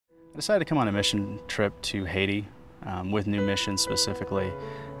decided to come on a mission trip to Haiti with New Mission specifically.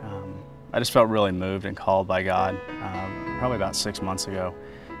 I just felt really moved and called by God probably about 6 months ago.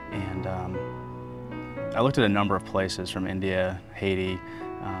 And I looked at a number of places from India, Haiti,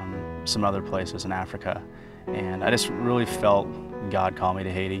 some other places in Africa. And I just really felt God call me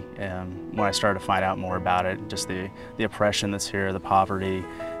to Haiti. When I started to find out more about it, just the oppression that's here, the poverty,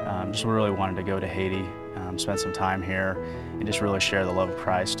 just really wanted to go to Haiti, spend some time here, and just really share the love of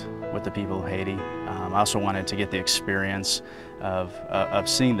Christ with the people of Haiti. I also wanted to get the experience of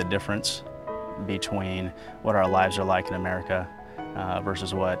seeing the difference between what our lives are like in America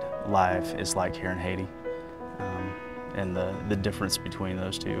versus what life is like here in Haiti, and the difference between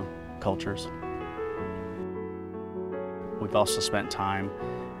those two cultures. We've also spent time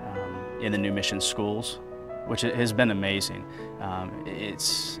in the New Mission schools, which has been amazing.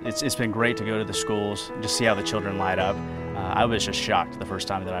 It's been great to go to the schools and just see how the children light up. I was just shocked the first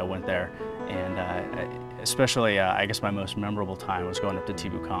time that I went there, and especially I guess my most memorable time was going up to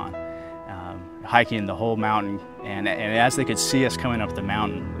Tibucan, hiking the whole mountain, and as they could see us coming up the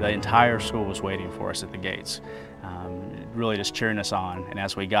mountain, the entire school was waiting for us at the gates, really just cheering us on. And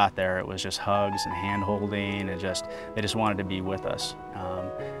as we got there, it was just hugs and hand holding, and they just wanted to be with us.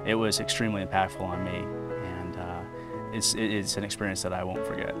 It was extremely impactful on me, and it's an experience that I won't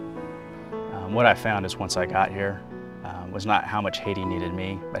forget. What I found is once I got here was not how much Haiti needed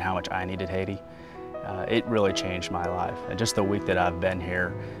me, but how much I needed Haiti. It really changed my life. And just the week that I've been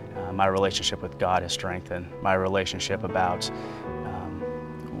here, my relationship with God has strengthened. My relationship about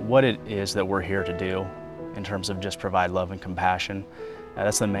what it is that we're here to do in terms of just provide love and compassion.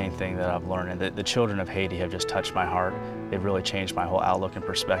 That's the main thing that I've learned, and the children of Haiti have just touched my heart. They've really changed my whole outlook and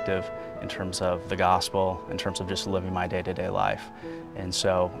perspective in terms of the gospel, in terms of just living my day-to-day life. And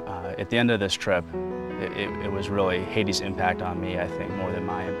so at the end of this trip, it was really Haiti's impact on me, I think, more than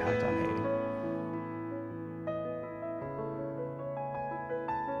my impact.